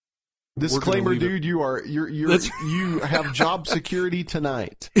Disclaimer, dude, you have job security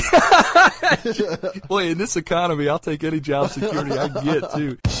tonight. Boy, in this economy, I'll take any job security I can get,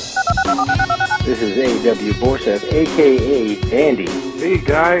 too. This is A.W. Borseth, a.k.a. Andy. Hey,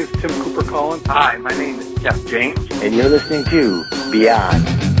 guys, Tim Cooper calling. Hi, my name is Jeff James. And you're listening to Beyond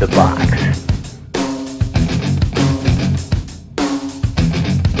the Box.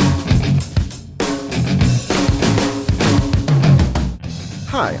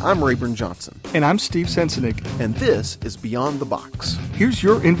 Hi, I'm Rayburn Johnson. And I'm Steve Sensenig. And this is Beyond the Box. Here's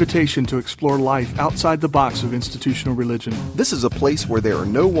your invitation to explore life outside the box of institutional religion. This is a place where there are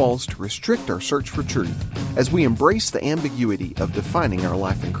no walls to restrict our search for truth, as we embrace the ambiguity of defining our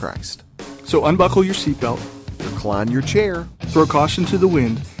life in Christ. So unbuckle your seatbelt, recline your chair, throw caution to the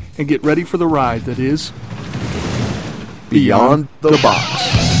wind, and get ready for the ride that is Beyond the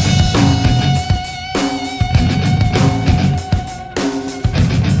Box.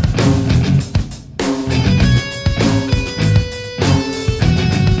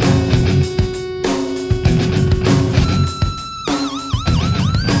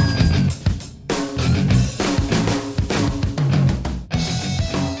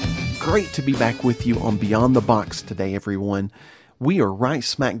 Great to be back with you on Beyond the Box today, everyone. We are right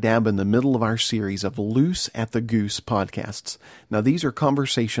smack dab in the middle of our series of Loose at the Goose podcasts. Now, these are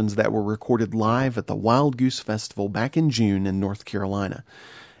conversations that were recorded live at the Wild Goose Festival back in June in North Carolina.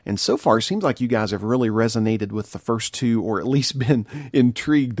 And so far, it seems like you guys have really resonated with the first two, or at least been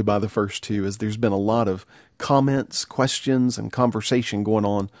intrigued by the first two, as there's been a lot of comments, questions, and conversation going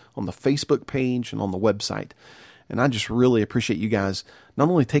on the Facebook page and on the website. And I just really appreciate you guys not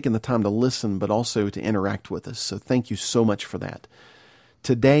only taking the time to listen, but also to interact with us. So thank you so much for that.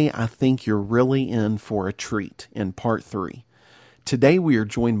 Today, I think you're really in for a treat in part 3. Today, we are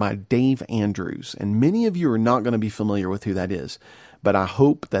joined by Dave Andrews, and many of you are not going to be familiar with who that is, but I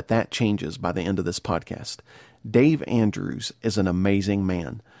hope that changes by the end of this podcast. Dave Andrews is an amazing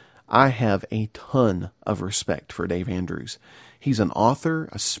man. I have a ton of respect for Dave Andrews. He's an author,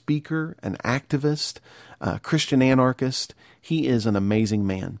 a speaker, an activist, a Christian anarchist. He is an amazing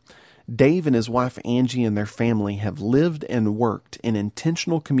man. Dave and his wife Angie and their family have lived and worked in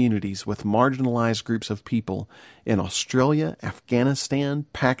intentional communities with marginalized groups of people in Australia, Afghanistan,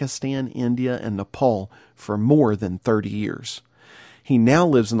 Pakistan, India, and Nepal for more than 30 years. He now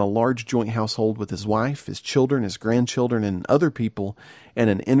lives in a large joint household with his wife, his children, his grandchildren, and other people in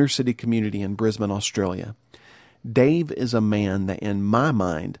an inner city community in Brisbane, Australia. Dave is a man that, in my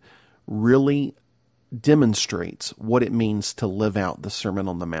mind, really demonstrates what it means to live out the Sermon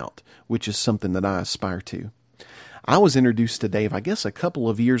on the Mount, which is something that I aspire to. I was introduced to Dave, I guess, a couple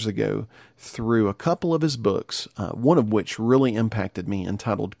of years ago through a couple of his books, one of which really impacted me,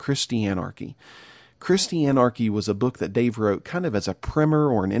 entitled Christian Anarchy. Christian Anarchy was a book that Dave wrote kind of as a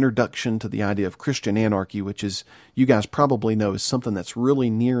primer or an introduction to the idea of Christian anarchy, which is, you guys probably know, is something that's really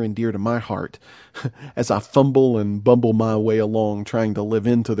near and dear to my heart as I fumble and bumble my way along trying to live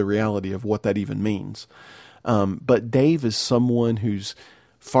into the reality of what that even means. But Dave is someone who's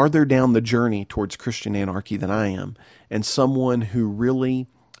farther down the journey towards Christian anarchy than I am, and someone who really,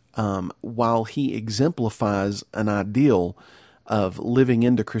 while he exemplifies an ideal of living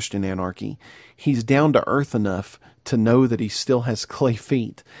into Christian anarchy, he's down to earth enough to know that he still has clay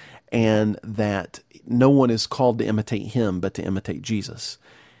feet and that no one is called to imitate him but to imitate Jesus.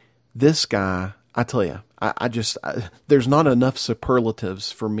 This guy, I tell you, there's not enough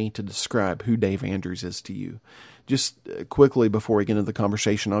superlatives for me to describe who Dave Andrews is to you. Just quickly before we get into the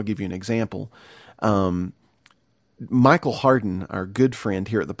conversation, I'll give you an example. Michael Harden, our good friend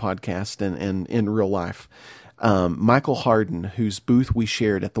here at the podcast and in real life, Michael Harden, whose booth we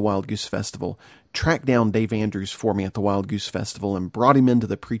shared at the Wild Goose Festival, tracked down Dave Andrews for me at the Wild Goose Festival and brought him into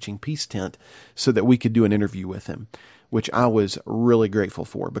the Preaching Peace tent so that we could do an interview with him, which I was really grateful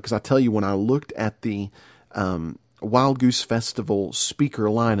for, because I tell you, when I looked at the Wild Goose Festival speaker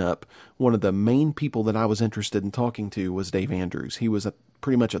lineup, one of the main people that I was interested in talking to was Dave Andrews. He was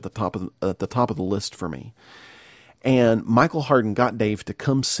pretty much at the top of the list for me. And Michael Harden got Dave to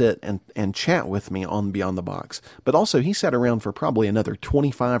come sit and chat with me on Beyond the Box. But also, he sat around for probably another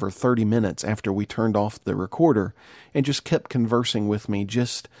 25 or 30 minutes after we turned off the recorder and just kept conversing with me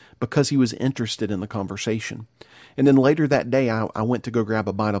just because he was interested in the conversation. And then later that day, I went to go grab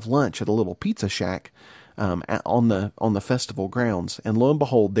a bite of lunch at a little pizza shack on the festival grounds. And lo and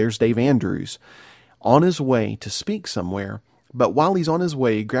behold, there's Dave Andrews on his way to speak somewhere. But while he's on his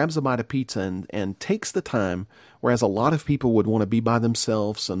way, he grabs a bite of pizza and takes the time, whereas a lot of people would want to be by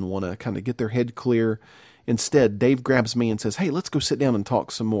themselves and want to kind of get their head clear. Instead, Dave grabs me and says, "Hey, let's go sit down and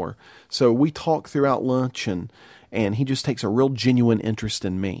talk some more." So we talk throughout lunch, and and he just takes a real genuine interest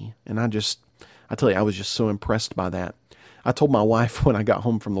in me. And I tell you, I was just so impressed by that. I told my wife when I got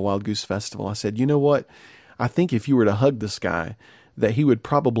home from the Wild Goose Festival, I said, you know what? I think if you were to hug this guy, that he would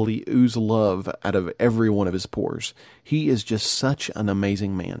probably ooze love out of every one of his pores. He is just such an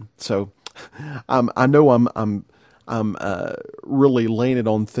amazing man. So I know I'm really laying it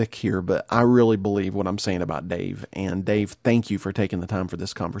on thick here, but I really believe what I'm saying about Dave. And Dave, thank you for taking the time for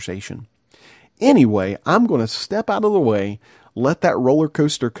this conversation. Anyway, I'm going to step out of the way, let that roller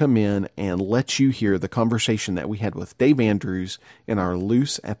coaster come in, and let you hear the conversation that we had with Dave Andrews in our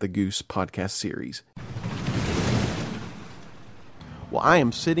Loose at the Goose podcast series. Well, I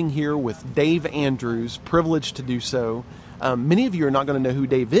am sitting here with Dave Andrews, privileged to do so. Many of you are not going to know who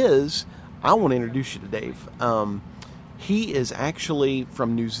Dave is. I want to introduce you to Dave. He is actually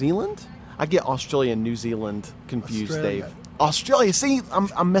from New Zealand. I get Australia and New Zealand confused, Australia. Dave. Australia. See,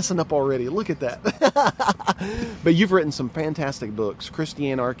 I'm messing up already. Look at that. But you've written some fantastic books. Christian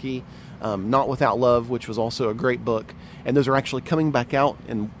Anarchy, Not Without Love, which was also a great book. And those are actually coming back out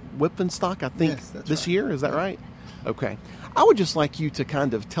in Whippenstock, I think, this year. Is that right? Okay. I would just like you to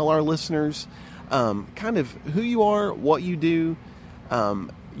kind of tell our listeners kind of who you are, what you do.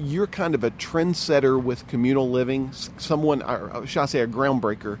 You're kind of a trendsetter with communal living, someone, or should I say a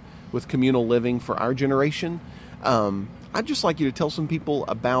groundbreaker with communal living for our generation. I'd just like you to tell some people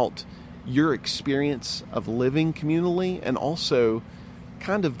about your experience of living communally and also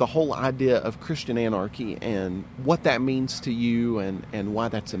kind of the whole idea of Christian anarchy and what that means to you and why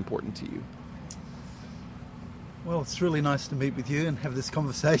that's important to you. Well, it's really nice to meet with you and have this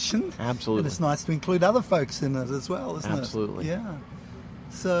conversation. Absolutely. And it's nice to include other folks in it as well, isn't it? Absolutely. Yeah.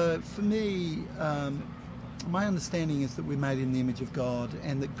 So for me, my understanding is that we're made in the image of God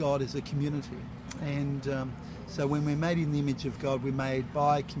and that God is a community. And so when we're made in the image of God, we're made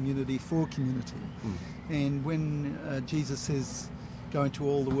by community for community. And when Jesus says, go into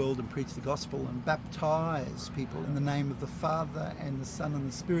all the world and preach the gospel and baptize people in the name of the Father and the Son and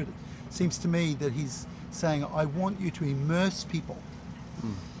the Spirit, it seems to me that he's saying, I want you to immerse people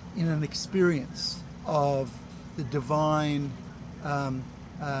in an experience of the divine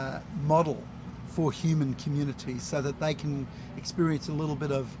model for human community so that they can experience a little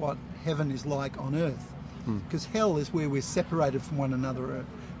bit of what heaven is like on earth. Because hell is where we're separated from one another,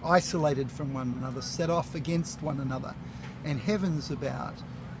 isolated from one another, set off against one another. And heaven's about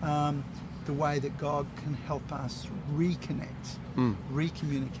the way that God can help us reconnect,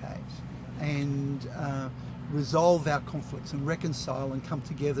 recommunicate, and resolve our conflicts and reconcile and come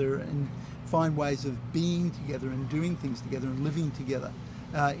together and find ways of being together and doing things together and living together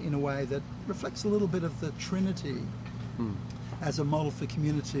in a way that reflects a little bit of the Trinity as a model for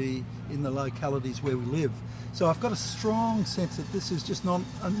community in the localities where we live. So I've got a strong sense that this is just not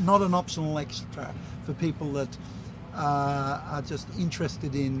an optional extra for people that are just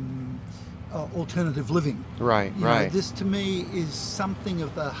interested in alternative living. Right, You right. know, this to me is something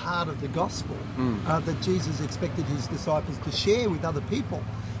of the heart of the gospel that Jesus expected his disciples to share with other people.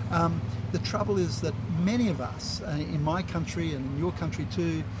 The trouble is that many of us in my country and in your country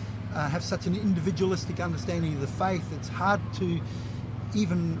too have such an individualistic understanding of the faith, it's hard to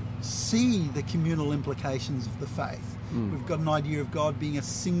even see the communal implications of the faith. We've got an idea of God being a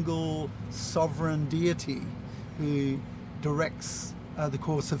single sovereign deity who directs the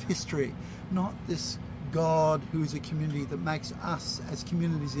course of history, not this God who is a community that makes us as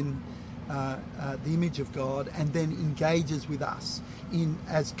communities in the image of God and then engages with us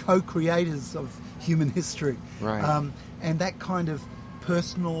as co-creators of human history. Right. And that kind of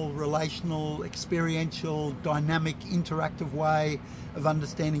personal, relational, experiential, dynamic, interactive way of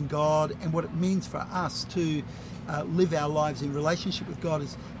understanding God and what it means for us to live our lives in relationship with God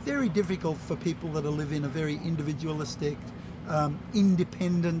is very difficult for people that live in a very individualistic,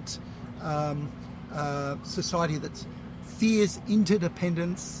 independent society that fears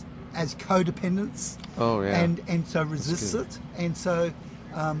interdependence as codependence. Oh, yeah. And so resists it. And so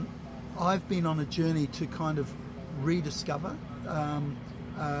I've been on a journey to kind of rediscover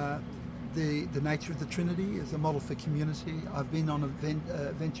the nature of the Trinity as a model for community. I've been on a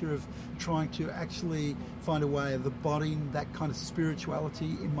venture of trying to actually find a way of embodying that kind of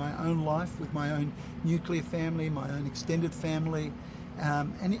spirituality in my own life with my own nuclear family, my own extended family,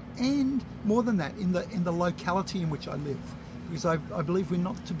 and more than that, in the locality in which I live. Because I believe we're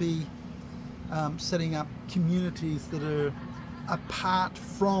not to be setting up communities that are apart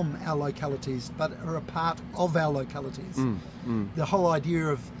from our localities, but are a part of our localities. The whole idea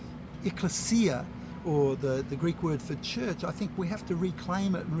of ecclesia, or the Greek word for church, I think we have to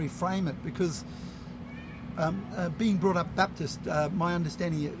reclaim it and reframe it, because being brought up Baptist, my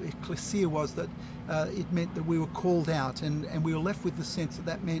understanding of ecclesia was that it meant that we were called out, and we were left with the sense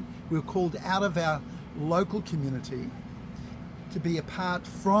that meant we were called out of our local community to be apart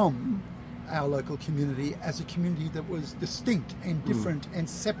from our local community as a community that was distinct and different and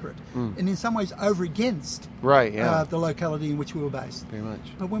separate, and in some ways over against the locality in which we were based. Very much.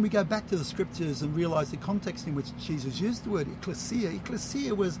 But when we go back to the scriptures and realise the context in which Jesus used the word ecclesia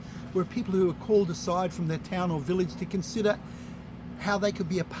were people who were called aside from their town or village to consider how they could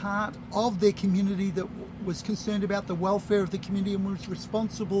be a part of their community that was concerned about the welfare of the community and was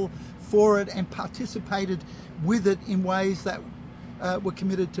responsible for it and participated with it in ways that were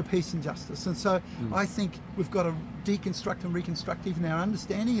committed to peace and justice. And so I think we've got to deconstruct and reconstruct even our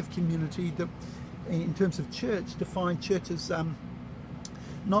understanding of community, that in terms of church, define church as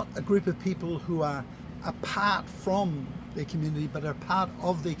not a group of people who are apart from their community, but are part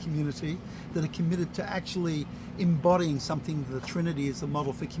of their community, that are committed to actually embodying something the Trinity is the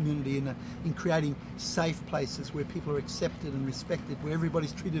model for community, in creating safe places where people are accepted and respected, where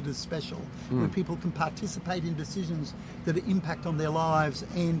everybody's treated as special, where people can participate in decisions that impact on their lives,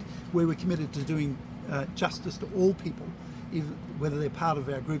 and where we're committed to doing justice to all people, even whether they're part of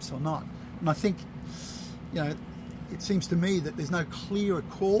our groups or not. And I think, it seems to me that there's no clearer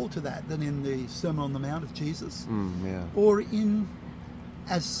call to that than in the Sermon on the Mount of Jesus, or in,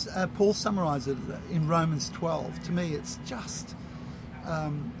 as Paul summarises it in Romans 12. To me, it's just,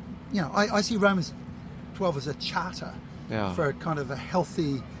 I see Romans 12 as a charter for a kind of a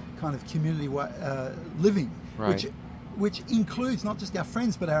healthy kind of community living, which includes not just our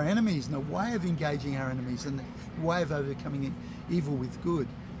friends but our enemies, and a way of engaging our enemies and a way of overcoming evil with good.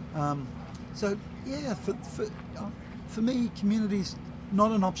 For me, community's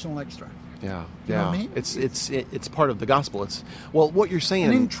not an optional extra. Yeah, you know what I mean? It's part of the gospel. It's what you're saying.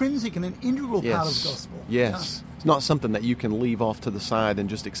 An intrinsic and an integral part of the gospel. Yes. It's not something that you can leave off to the side and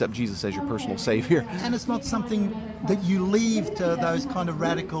just accept Jesus as your personal savior. And it's not something that you leave to those kind of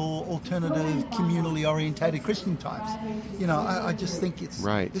radical, alternative, communally orientated Christian types. I just think it's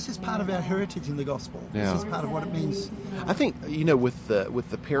this is part of our heritage in the gospel. Yeah. This is part of what it means. I think with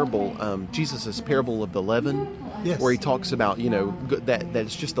the parable, Jesus' parable of the leaven, where he talks about that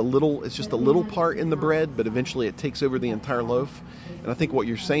it's just a little part in the bread, but eventually it takes over the entire loaf. And I think what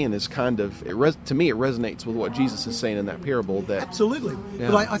you're saying is kind of, to me, it resonates with what Jesus is saying in that parable. That absolutely.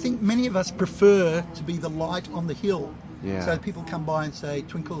 Yeah. But I think many of us prefer to be the light on the hill. Yeah. So people come by and say,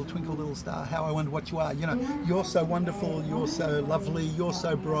 "Twinkle, twinkle, little star, how I wonder what you are. You're so wonderful. You're so lovely. You're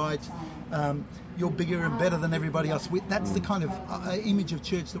so bright. You're bigger and better than everybody else." That's the kind of image of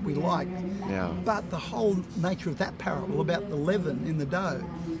church that we like. Yeah. But the whole nature of that parable about the leaven in the dough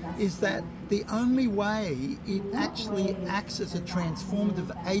is that the only way it actually acts as a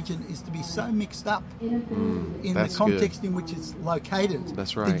transformative agent is to be so mixed up in the context in which it's located.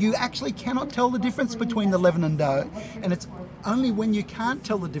 That's right. That you actually cannot tell the difference between the leaven and dough. And it's only when you can't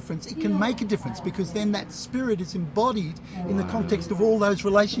tell the difference, it can make a difference, because then that spirit is embodied in the context of all those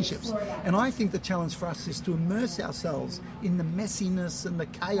relationships. And I think the challenge for us is to immerse ourselves in the messiness and the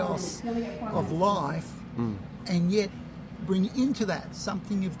chaos of life, and yet bring into that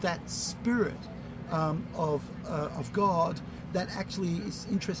something of that spirit of God that actually is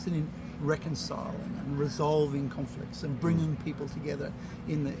interested in reconciling and resolving conflicts and bringing people together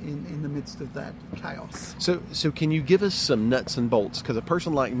in the midst of that chaos. So can you give us some nuts and bolts? Because a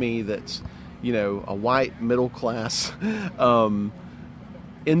person like me that's a white middle class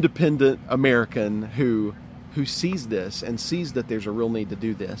independent American who sees this and sees that there's a real need to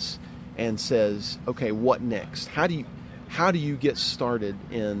do this and says, okay, what next? How do you get started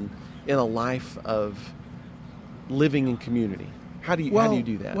in a life of living in community? How do you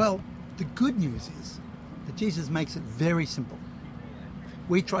do that? Well, the good news is that Jesus makes it very simple.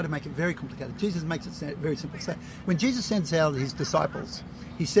 We try to make it very complicated. Jesus makes it very simple. So when Jesus sends out his disciples,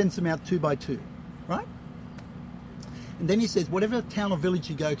 he sends them out 2 by 2, right? And then he says, whatever town or village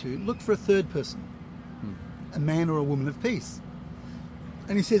you go to, look for a third person, a man or a woman of peace.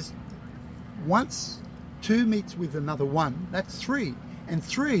 And he says, once 2 meets with another 1, that's 3. And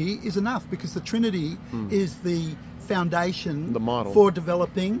 3 is enough, because the Trinity is the foundation, the model for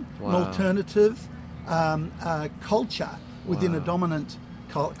developing an alternative culture within a dominant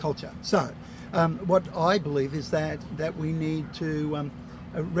culture. So what I believe is that we need to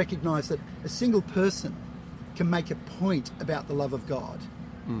recognise that a single person can make a point about the love of God,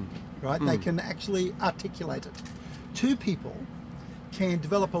 right? They can actually articulate it. 2 people can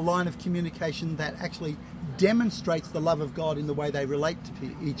develop a line of communication that actually demonstrates the love of God in the way they relate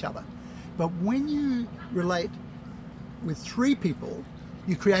to each other. But when you relate with 3 people,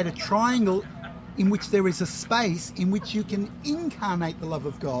 you create a triangle in which there is a space in which you can incarnate the love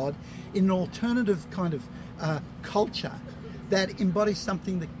of God in an alternative kind of culture that embodies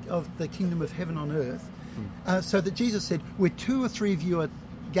something of the kingdom of heaven on earth. So that Jesus said, where 2 or 3 of you are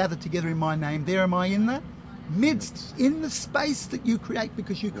gathered together in my name, there am I in the midst, in the space that you create,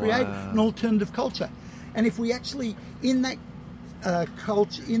 because you create an alternative culture. And if we actually, in that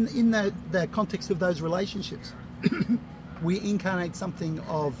culture, in the context of those relationships, we incarnate something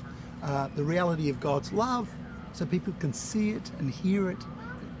of the reality of God's love, so people can see it and hear it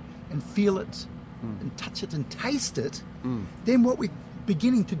and feel it and touch it and taste it, then what we're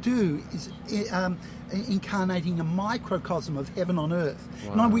beginning to do is incarnating a microcosm of heaven on earth.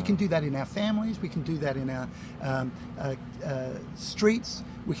 Wow. And we can do that in our families, we can do that in our streets,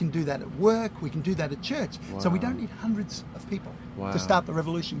 we can do that at work, we can do that at church. So we don't need hundreds of people to start the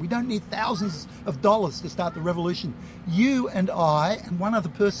revolution. We don't need thousands of dollars to start the revolution. You and I and one other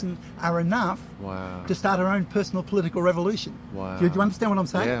person are enough to start our own personal political revolution. Do you understand what I'm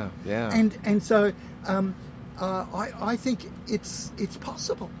saying? Yeah. And so I think it's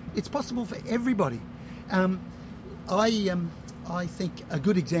possible. It's possible for everybody. I think a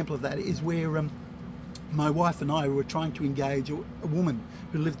good example of that is where my wife and I were trying to engage a woman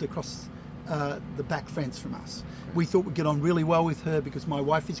who lived across the back fence from us. We thought we'd get on really well with her because my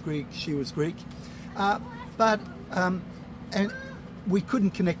wife is Greek, she was Greek, but we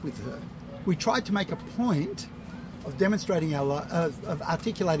couldn't connect with her. We tried to make a point of demonstrating our love, of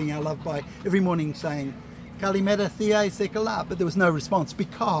articulating our love by every morning saying "Kalimera Thea Sekala," but there was no response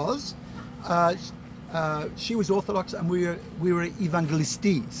because she was Orthodox and we were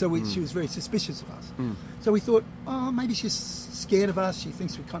evangelisti, so she was very suspicious of us. So we thought, oh, maybe she's scared of us. She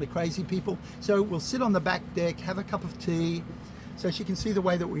thinks we're kind of crazy people. So we'll sit on the back deck, have a cup of tea, so she can see the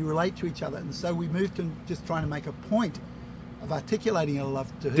way that we relate to each other. And so we moved to just trying to make a point of articulating our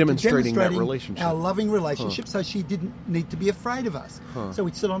love to her, demonstrating that relationship, our loving relationship, so she didn't need to be afraid of us. So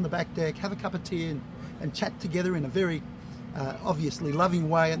we'd sit on the back deck, have a cup of tea, and chat together in a very obviously loving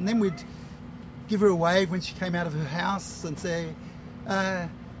way, and then we'd give her a wave when she came out of her house and say,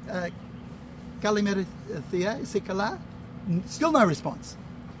 "Kalimera Thea Sekala." Still no response,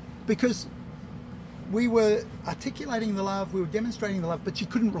 because we were articulating the love, we were demonstrating the love, but she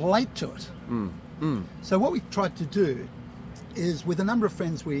couldn't relate to it. So what we tried to do is, with a number of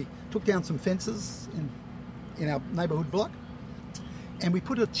friends, we took down some fences in our neighbourhood block, and we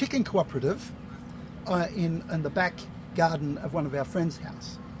put a chicken cooperative in the back garden of one of our friends'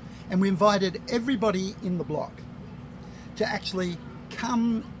 house. And we invited everybody in the block to actually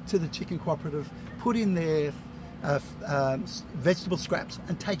come to the chicken cooperative, put in their vegetable scraps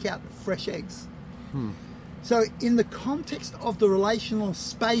and take out fresh eggs. So in the context of the relational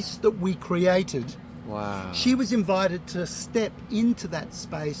space that we created, she was invited to step into that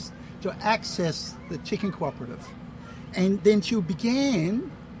space to access the chicken cooperative. And then she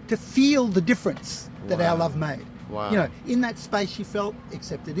began to feel the difference that our love made. You know, in that space she felt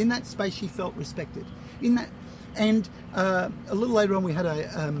accepted. In that space she felt respected. And a little later on we had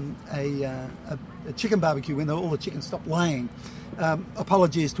a chicken barbecue when all the chickens stopped laying.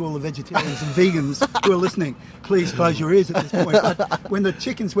 Apologies to all the vegetarians and vegans who are listening. Please close your ears at this point. But when the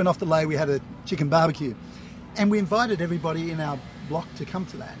chickens went off the lay, we had a chicken barbecue. And we invited everybody in our block to come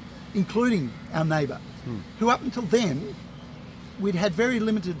to that, including our neighbour, who up until then we'd had very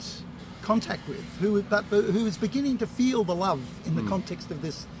limited contact with, who was beginning to feel the love in the context of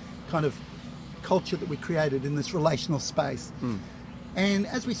this kind of culture that we created in this relational space. And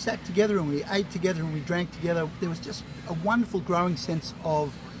as we sat together and we ate together and we drank together, there was just a wonderful growing sense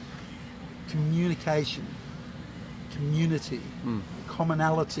of communication, community,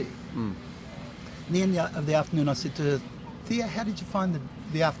 commonality. At the end of the afternoon I said to her, "Thea, how did you find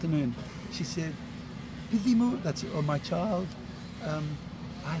the afternoon?" She said, "Bizimu," that's my child,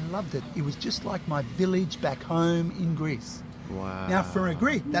 "I loved it. It was just like my village back home in Greece." Now, for a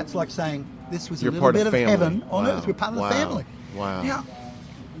Greek, that's like saying this was a little bit of heaven on earth. We're part of the family. Now,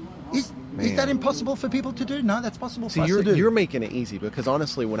 is that impossible for people to do? No, that's possible for us to do. You're making it easy, because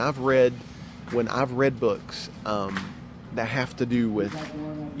honestly, when I've read books that have to do with,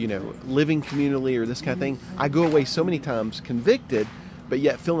 living communally or this kind of thing, I go away so many times convicted, but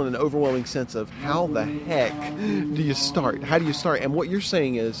yet feeling an overwhelming sense of how the heck do you start? How do you start? And what you're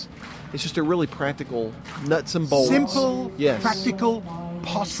saying is, it's just a really practical, nuts and bolts. Simple, practical,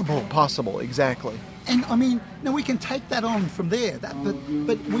 possible. Possible, exactly. And I mean, now we can take that on from there.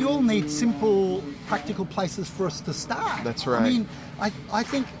 But we all need simple, practical places for us to start. That's right. I mean, I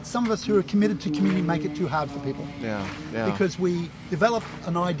think some of us who are committed to community make it too hard for people. Yeah. Because we develop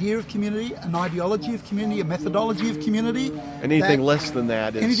an idea of community, an ideology of community, a methodology of community. Anything less than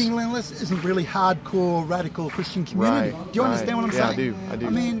that is... Anything less isn't really hardcore, radical Christian community. Right, do you understand what I'm saying? I do. I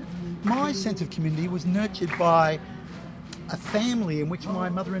mean, my sense of community was nurtured by a family in which my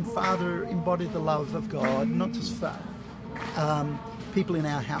mother and father embodied the love of God, not just for people in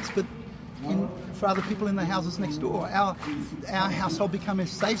our house, but for other people in the houses next door. Our household became a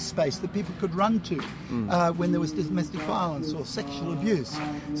safe space that people could run to when there was domestic violence or sexual abuse.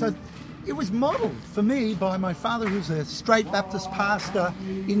 So it was modelled for me by my father, who's a straight Baptist pastor,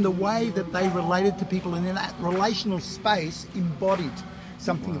 in the way that they related to people, and in that relational space embodied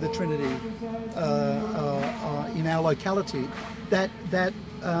something of the Trinity in our locality that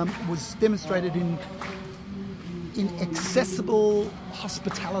was demonstrated in accessible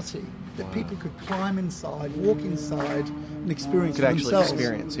hospitality, that people could climb inside, walk inside, and experience could for actually themselves.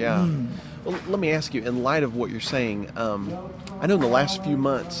 experience, yeah. Well, let me ask you, in light of what you're saying, I know in the last few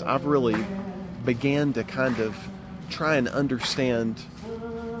months I've really began to kind of try and understand,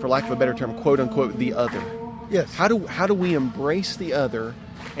 for lack of a better term, quote unquote, the other. Yes. How do we embrace the other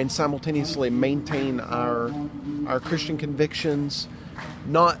and simultaneously maintain our Christian convictions,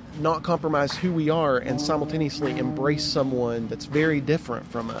 not compromise who we are, and simultaneously embrace someone that's very different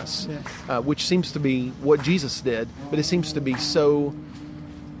from us, Yes. Which seems to be what Jesus did, but it seems to be so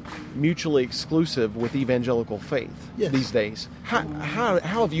mutually exclusive with evangelical faith Yes. these days. How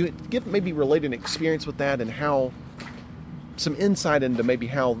have you maybe related an experience with that, and how some insight into maybe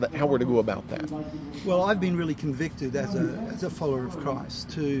how we're to go about that? Well, I've been really convicted as a follower of Christ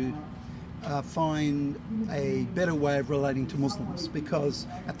to find a better way of relating to Muslims, because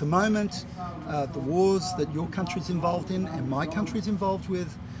at the moment the wars that your country's involved in and my country's involved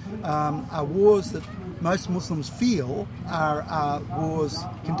with are wars that most Muslims feel are wars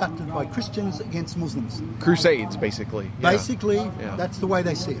conducted by Christians against Muslims. Crusades, basically. Yeah. Basically, Yeah. that's the way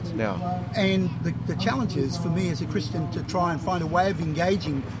they see it. Yeah. And the challenge is for me as a Christian to try and find a way of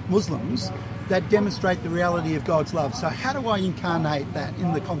engaging Muslims that demonstrate the reality of God's love. So how do I incarnate that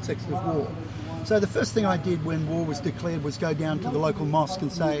in the context of war? So the first thing I did when war was declared was go down to the local mosque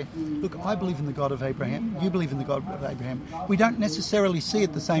and say, look, I believe in the God of Abraham. You believe in the God of Abraham. We don't necessarily see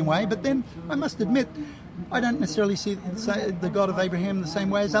it the same way, but then I must admit, I don't necessarily see the God of Abraham the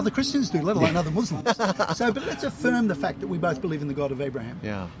same way as other Christians do, let alone other Muslims. But let's affirm the fact that we both believe in the God of Abraham.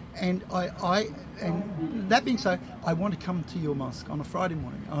 Yeah. And and that being so, I want to come to your mosque on a Friday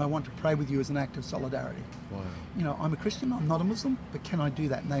morning, and I want to pray with you as an act of solidarity. Wow. You know, I'm a Christian, I'm not a Muslim, but can I do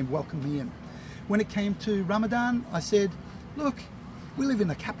that? And they welcomed me in. When it came to Ramadan, I said, look, we live in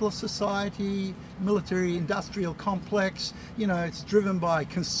a capitalist society, military industrial complex, you know, it's driven by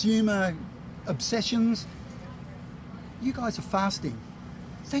consumer obsessions. You guys are fasting.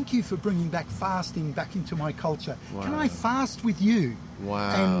 Thank you for bringing back fasting back into my culture. Wow. Can I fast with you?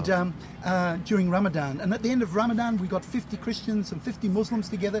 Wow. And during Ramadan. And at the end of Ramadan, we got 50 Christians and 50 Muslims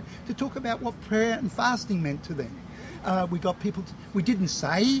together to talk about what prayer and fasting meant to them. We got people. We didn't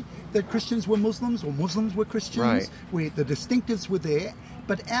say that Christians were Muslims or Muslims were Christians. Right. The distinctives were there,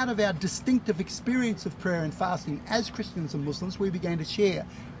 but out of our distinctive experience of prayer and fasting as Christians and Muslims, we began to share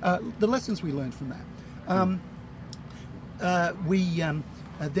the lessons we learned from that. We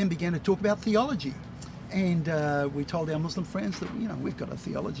then began to talk about theology. And we told our Muslim friends that, you know, we've got a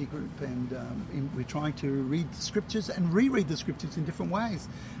theology group, and we're trying to read the scriptures and reread the scriptures in different ways.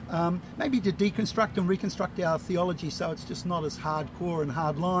 Maybe to deconstruct and reconstruct our theology so it's just not as hardcore and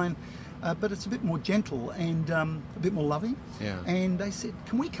hardline, but it's a bit more gentle and a bit more loving. Yeah. And they said,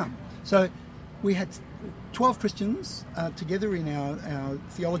 can we come? So we had 12 Christians together in our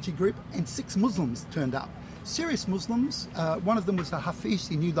theology group, and 6 Muslims turned up. Serious Muslims. One of them was a Hafiz.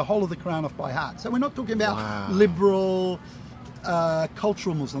 He knew the whole of the Quran off by heart. So we're not talking about liberal,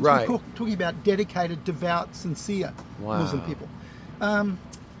 cultural Muslims. Right. We're talking about dedicated, devout, sincere Muslim people.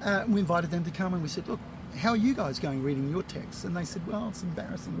 We invited them to come, and we said, look, how are you guys going reading your text? And they said, well, it's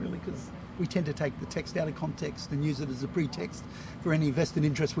embarrassing really, because we tend to take the text out of context and use it as a pretext for any vested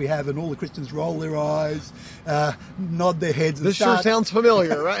interest we have, and all the Christians roll their eyes, nod their heads, and This sure sounds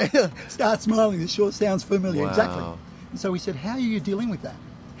familiar, right? start smiling. This sure sounds familiar. Wow. Exactly. And so we said, how are you dealing with that?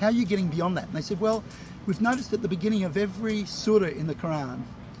 How are you getting beyond that? And they said, well, we've noticed at the beginning of every surah in the Quran,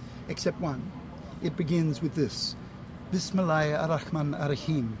 except one, it begins with this: Bismillah ar-Rahman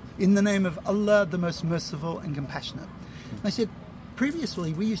ar-Rahim, in the name of Allah, the most merciful and compassionate. And they said,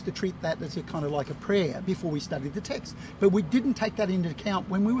 previously we used to treat that as a kind of like a prayer before we studied the text, but we didn't take that into account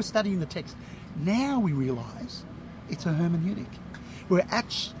when we were studying the text. Now we realise it's a hermeneutic. We're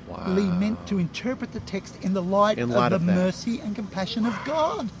actually meant to interpret the text in the light of the mercy and compassion of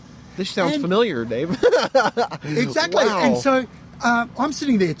God. This sounds familiar, Dave. Exactly. Wow. And so I'm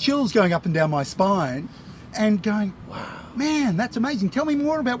sitting there, chills going up and down my spine, and going, wow, man, that's amazing. Tell me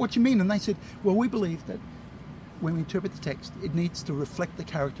more about what you mean. And they said, well, we believe that when we interpret the text, it needs to reflect the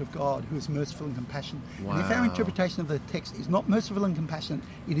character of God, who is merciful and compassionate. Wow. And if our interpretation of the text is not merciful and compassionate,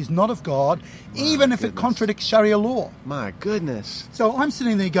 it is not of God, even if it contradicts Sharia law. My goodness. So I'm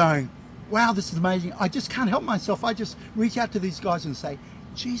sitting there going, wow, this is amazing. I just can't help myself. I just reach out to these guys and say,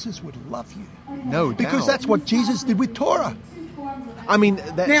 Jesus would love you. No doubt. Because that's what Jesus did with Torah. I mean,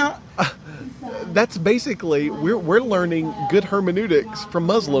 now, that's basically, we're learning good hermeneutics from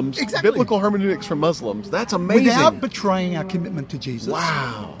Muslims, biblical hermeneutics from Muslims. That's amazing. Without betraying our commitment to Jesus.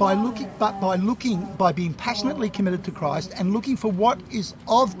 Wow. By being passionately committed to Christ and looking for what is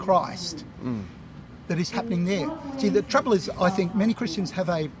of Christ that is happening there. See, the trouble is, I think many Christians have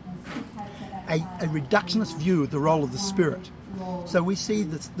a reductionist view of the role of the Spirit. So we see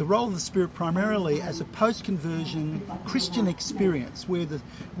the role of the Spirit primarily as a post-conversion Christian experience, where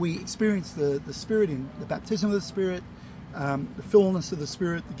we experience the Spirit in the baptism of the Spirit, the fullness of the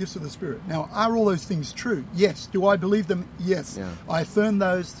Spirit, the gifts of the Spirit. Now, are all those things true? Yes. Do I believe them? Yes. Yeah. I affirm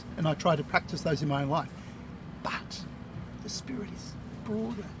those and I try to practice those in my own life. But the Spirit is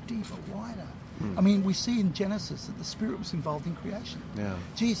broader, deeper, wider. I mean, we see in Genesis that the Spirit was involved in creation. Yeah.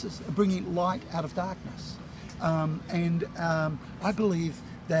 Jesus bringing light out of darkness. I believe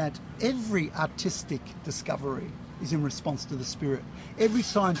that every artistic discovery is in response to the Spirit. Every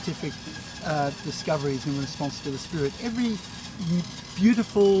scientific discovery is in response to the Spirit. Every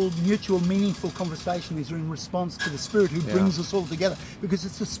beautiful, mutual, meaningful conversation is in response to the Spirit who brings us all together. Because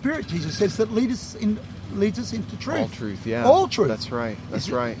it's the Spirit, Jesus says, that leads us into truth. All truth, yeah. All truth. That's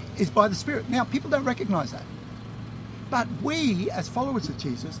right. Is by the Spirit. Now, people don't recognize that. But we, as followers of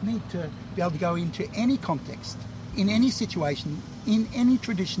Jesus, need to be able to go into any context, in any situation, in any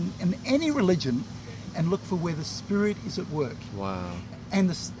tradition, in any religion, and look for where the Spirit is at work. Wow.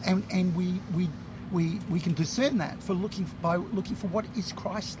 And we can discern that by looking for what is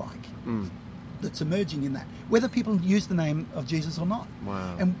Christ-like that's emerging in that, whether people use the name of Jesus or not.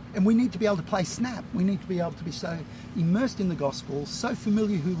 Wow. And we need to be able to play snap. We need to be able to be so immersed in the gospel, so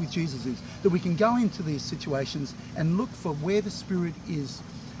familiar with Jesus is, that we can go into these situations and look for where the Spirit is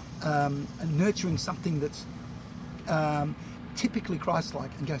nurturing something that's typically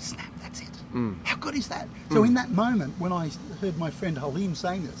Christ-like, and go, snap, that's it. How good is that? So in that moment, when I heard my friend Halim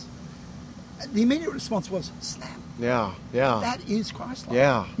saying this, the immediate response was, snap. Yeah. That is Christ-like.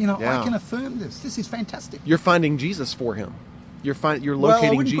 Yeah. I can affirm this. This is fantastic. You're finding Jesus for him. You're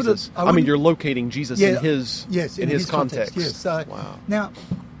locating Jesus. You're locating Jesus in his context. Yes. So wow. Now,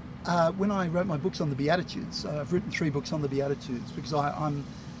 when I wrote my books on the Beatitudes, I've written 3 books on the Beatitudes because I'm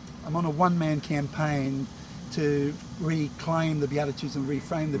on a one-man campaign to reclaim the Beatitudes and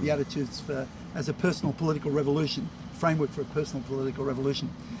reframe the Beatitudes as a personal political revolution, framework for a personal political revolution.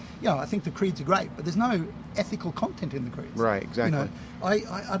 I think the creeds are great, but there's no ethical content in the creeds. Right, exactly.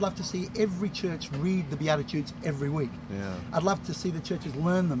 I'd love to see every church read the Beatitudes every week. Yeah. I'd love to see the churches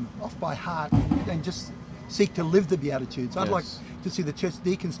learn them off by heart and just seek to live the Beatitudes. I'd like to see the church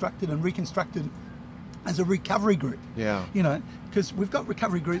deconstructed and reconstructed as a recovery group. Yeah. Because we've got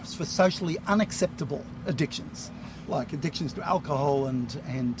recovery groups for socially unacceptable addictions, like addictions to alcohol and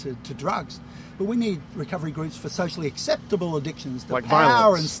to drugs. But we need recovery groups for socially acceptable addictions to like power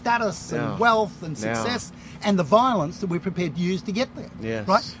violence. And status and wealth and success and the violence that we're prepared to use to get there. Yes.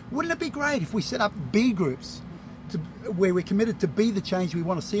 Right? Wouldn't it be great if we set up B groups where we're committed to be the change we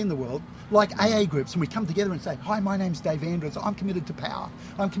want to see in the world, like AA groups, and we come together and say, hi, my name's Dave Andrews, I'm committed to power,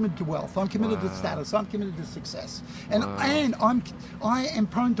 I'm committed to wealth, I'm committed to status, I'm committed to success, and I am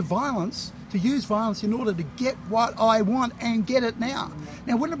prone to violence, to use violence in order to get what I want and get it now.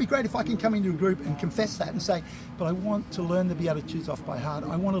 Now, wouldn't it be great if I can come into a group and confess that and say, but I want to learn the Beatitudes off by heart,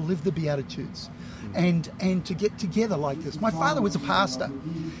 I want to live the Beatitudes, and to get together like this. My father was a pastor.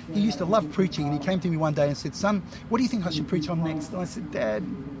 He used to love preaching, and he came to me one day and said, son, what do you think I should preach on next? And I said, Dad,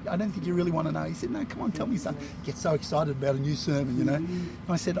 I don't think you really want to know. He said, no, come on, tell me, son. Get so excited about a new sermon, And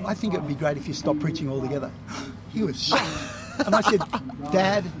I said, I think it would be great if you stopped preaching altogether. He was shocked. And I said,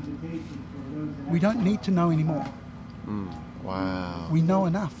 Dad, we don't need to know anymore. Wow. We know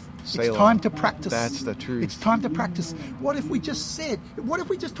enough. Selah. It's time to practice. That's the truth. It's time to practice. What if we just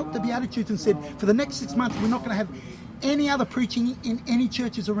took the Beatitudes and said, for the next 6 months, we're not going to have any other preaching in any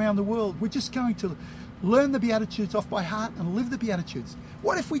churches around the world. We're just going to learn the Beatitudes off by heart and live the Beatitudes?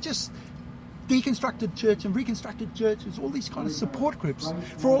 What if we just deconstructed church and reconstructed churches, all these kind of support groups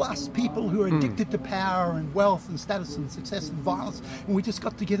for all us people who are addicted to power and wealth and status and success and violence, and we just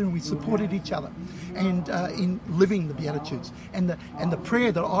got together and we supported each other and in living the Beatitudes. And the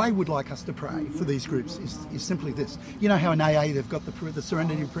prayer that I would like us to pray for these groups is simply this. You know how in AA they've got the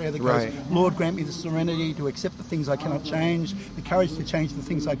serenity prayer that goes, Lord, grant me the serenity to accept the things I cannot change, the courage to change the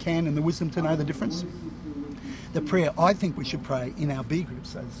things I can, and the wisdom to know the difference. The prayer I think we should pray in our B group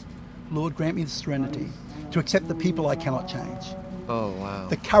says, Lord, grant me the serenity to accept the people I cannot change. Oh, wow.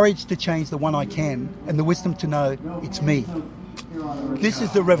 The courage to change the one I can, and the wisdom to know it's me. This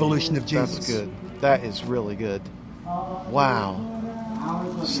is the revolution of Jesus. That's good. That is really good. Wow.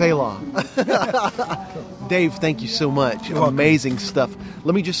 Selah. Dave, thank you so much. You're Amazing stuff.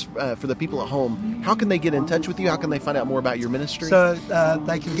 Let me just, for the people at home, how can they get in touch with you? How can they find out more about your ministry? So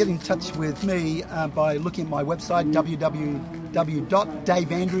they can get in touch with me by looking at my website,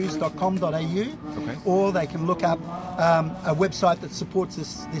 www.daveandrews.com.au, or they can look up a website that supports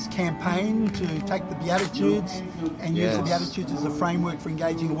this campaign to take the Beatitudes and use the Beatitudes as a framework for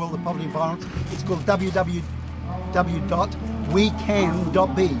engaging a world of poverty and violence. It's called www.wecan.be.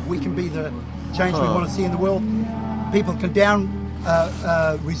 We can be the change we want to see in the world. People can down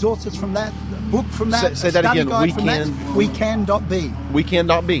resources from that, book from that. Say that again. Wecan.be.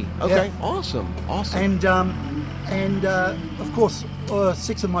 Wecan.be. Okay. Yeah. Awesome. And of course,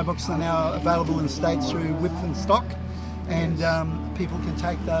 6 of my books are now available in the States through Whip and Stock, and people can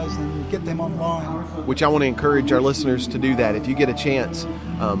take those and get them online. Which I want to encourage our listeners to do that if you get a chance.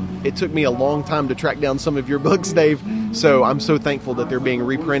 It took me a long time to track down some of your books, Dave, so I'm so thankful that they're being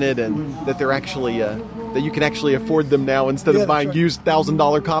reprinted and that they're actually that you can actually afford them now instead of buying used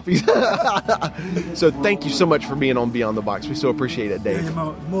 $1,000 copies. So thank you so much for being on Beyond the Box. We so appreciate it, Dave. You're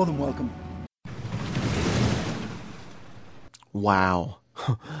more than welcome. Wow.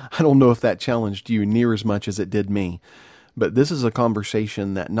 I don't know if that challenged you near as much as it did me. But this is a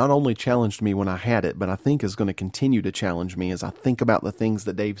conversation that not only challenged me when I had it, but I think is going to continue to challenge me as I think about the things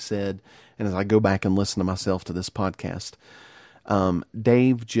that Dave said and as I go back and listen to myself to this podcast.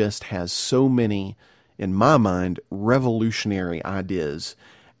 Dave just has so many, in my mind, revolutionary ideas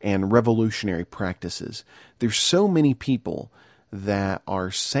and revolutionary practices. There's so many people that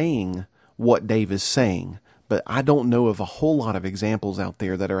are saying what Dave is saying, but I don't know of a whole lot of examples out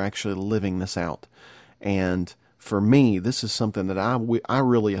there that are actually living this out. And for me, this is something that I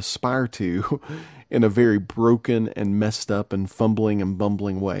really aspire to in a very broken and messed up and fumbling and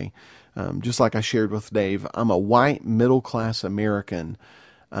bumbling way. Just like I shared with Dave, I'm a white middle-class American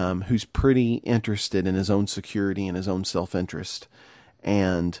who's pretty interested in his own security and his own self-interest.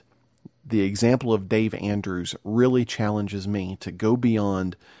 And the example of Dave Andrews really challenges me to go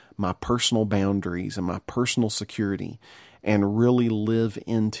beyond my personal boundaries and my personal security and really live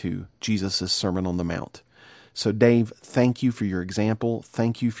into Jesus' Sermon on the Mount. So Dave, thank you for your example.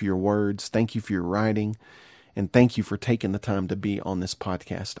 Thank you for your words. Thank you for your writing. And thank you for taking the time to be on this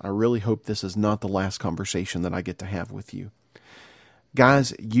podcast. I really hope this is not the last conversation that I get to have with you.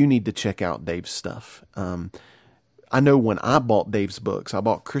 Guys, you need to check out Dave's stuff. I know when I bought Dave's books, I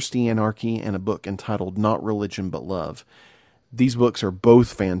bought Christian Anarchy and a book entitled Not Religion But Love. These books are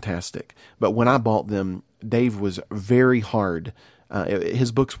both fantastic. But when I bought them, Dave was very hard.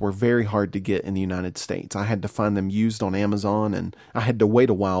 His books were very hard to get in the United States. I had to find them used on Amazon, and I had to wait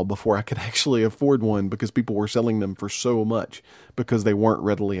a while before I could actually afford one because people were selling them for so much because they weren't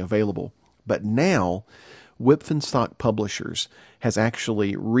readily available. But now, Whip and Stock Publishers has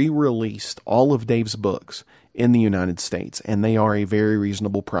actually re-released all of Dave's books in the United States, and they are a very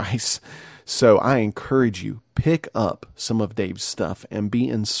reasonable price. So I encourage you, pick up some of Dave's stuff and be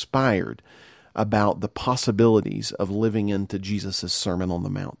inspired about the possibilities of living into Jesus' Sermon on the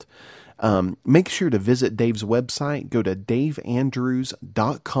Mount. Make sure to visit Dave's website. Go to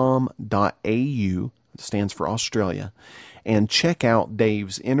daveandrews.com.au, it stands for Australia, and check out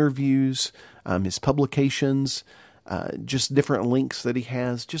Dave's interviews, his publications, just different links that he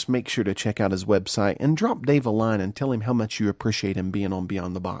has. Just make sure to check out his website and drop Dave a line and tell him how much you appreciate him being on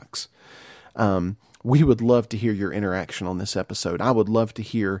Beyond the Box. We would love to hear your interaction on this episode. I would love to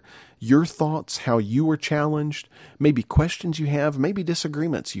hear your thoughts, how you were challenged, maybe questions you have, maybe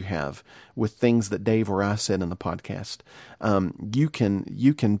disagreements you have with things that Dave or I said in the podcast. You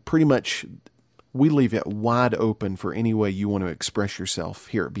can pretty much, we leave it wide open for any way you want to express yourself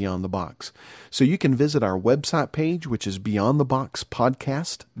here at Beyond the Box. So you can visit our website page, which is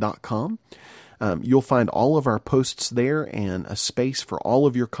beyondtheboxpodcast.com. You'll find all of our posts there and a space for all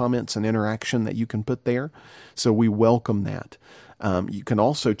of your comments and interaction that you can put there. So we welcome that. You can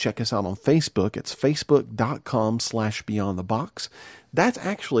also check us out on Facebook. It's facebook.com/beyondthebox. That's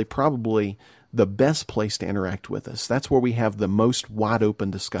actually probably the best place to interact with us. That's where we have the most wide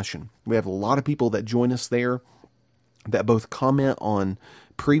open discussion. We have a lot of people that join us there that both comment on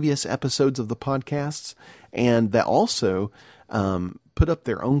previous episodes of the podcasts and that also put up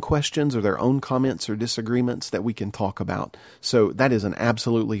their own questions or their own comments or disagreements that we can talk about. So that is an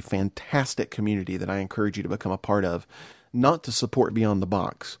absolutely fantastic community that I encourage you to become a part of, not to support Beyond the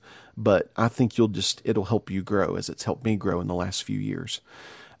Box, but I think it'll help you grow as it's helped me grow in the last few years.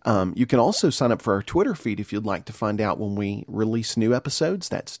 You can also sign up for our Twitter feed if you'd like to find out when we release new episodes.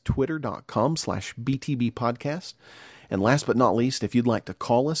 That's twitter.com/BTB podcast. And last but not least, if you'd like to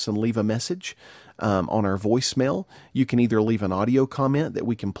call us and leave a message on our voicemail, you can either leave an audio comment that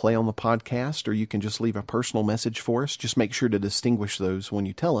we can play on the podcast, or you can just leave a personal message for us. Just make sure to distinguish those when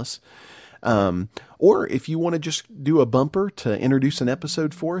you tell us. Or if you want to just do a bumper to introduce an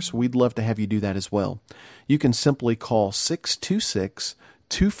episode for us, we'd love to have you do that as well. You can simply call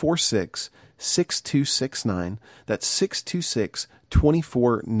 626-246-6269. That's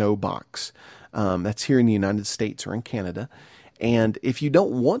 626-24-NO-BOX. That's here in the United States or in Canada. And if you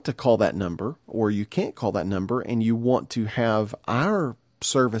don't want to call that number, or you can't call that number, and you want to have our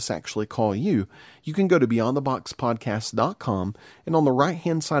service actually call you, you can go to beyondtheboxpodcast.com, and on the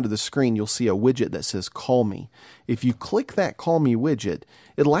right-hand side of the screen, you'll see a widget that says Call Me. If you click that Call Me widget,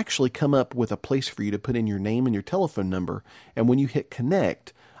 it'll actually come up with a place for you to put in your name and your telephone number, and when you hit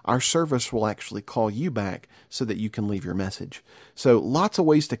Connect, our service will actually call you back so that you can leave your message. So lots of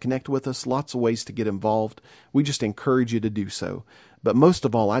ways to connect with us, lots of ways to get involved. We just encourage you to do so. But most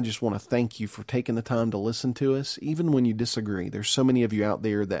of all, I just want to thank you for taking the time to listen to us, even when you disagree. There's so many of you out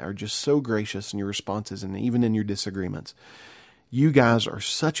there that are just so gracious in your responses and even in your disagreements. You guys are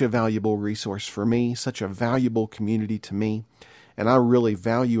such a valuable resource for me, such a valuable community to me, and I really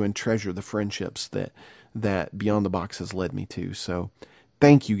value and treasure the friendships that Beyond the Box has led me to. So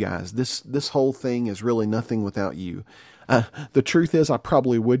thank you guys. This whole thing is really nothing without you. The truth is, I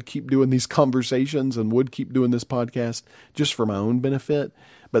probably would keep doing these conversations and would keep doing this podcast just for my own benefit.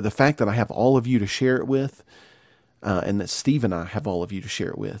 But the fact that I have all of you to share it with, and that Steve and I have all of you to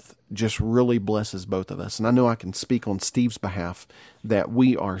share it with, just really blesses both of us. And I know I can speak on Steve's behalf that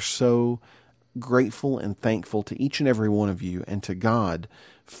we are so grateful and thankful to each and every one of you and to God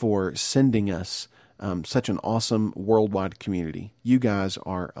for sending us such an awesome worldwide community. You guys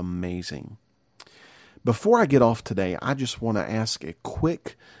are amazing. Before I get off today, I just want to ask a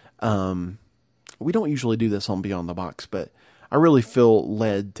quick, we don't usually do this on Beyond the Box, but I really feel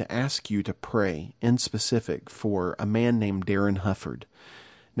led to ask you to pray in specific for a man named Darren Hufford.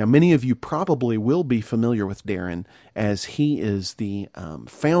 Now, many of you probably will be familiar with Darren as he is the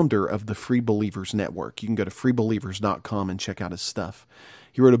founder of the Free Believers Network. You can go to freebelievers.com and check out his stuff.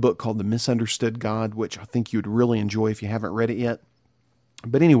 He wrote a book called The Misunderstood God, which I think you would really enjoy if you haven't read it yet.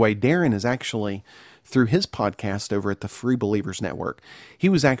 But anyway, Darren is actually, through his podcast over at the Free Believers Network, he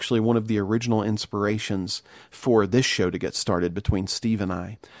was actually one of the original inspirations for this show to get started between Steve and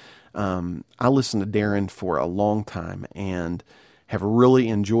I. I listened to Darren for a long time and have really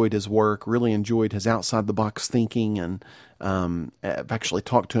enjoyed his work, really enjoyed his outside-the-box thinking, and I've actually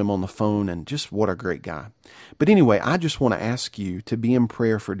talked to him on the phone, and just what a great guy. But anyway, I just want to ask you to be in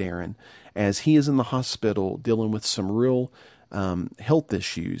prayer for Darren as he is in the hospital dealing with some real health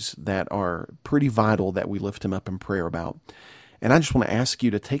issues that are pretty vital that we lift him up in prayer about. And I just want to ask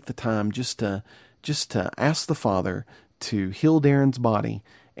you to take the time just to ask the Father to heal Darren's body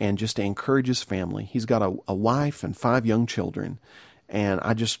and just to encourage his family. He's got a wife and 5 young children. And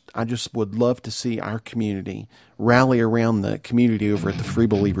I just would love to see our community rally around the community over at the Free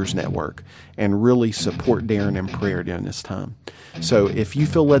Believers Network and really support Darren in prayer during this time. So if you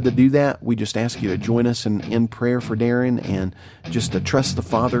feel led to do that, we just ask you to join us in prayer for Darren and just to trust the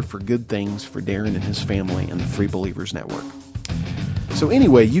Father for good things for Darren and his family and the Free Believers Network. So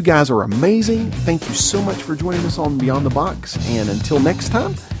anyway, you guys are amazing. Thank you so much for joining us on Beyond the Box. And until next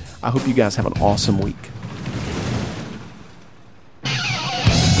time, I hope you guys have an awesome week.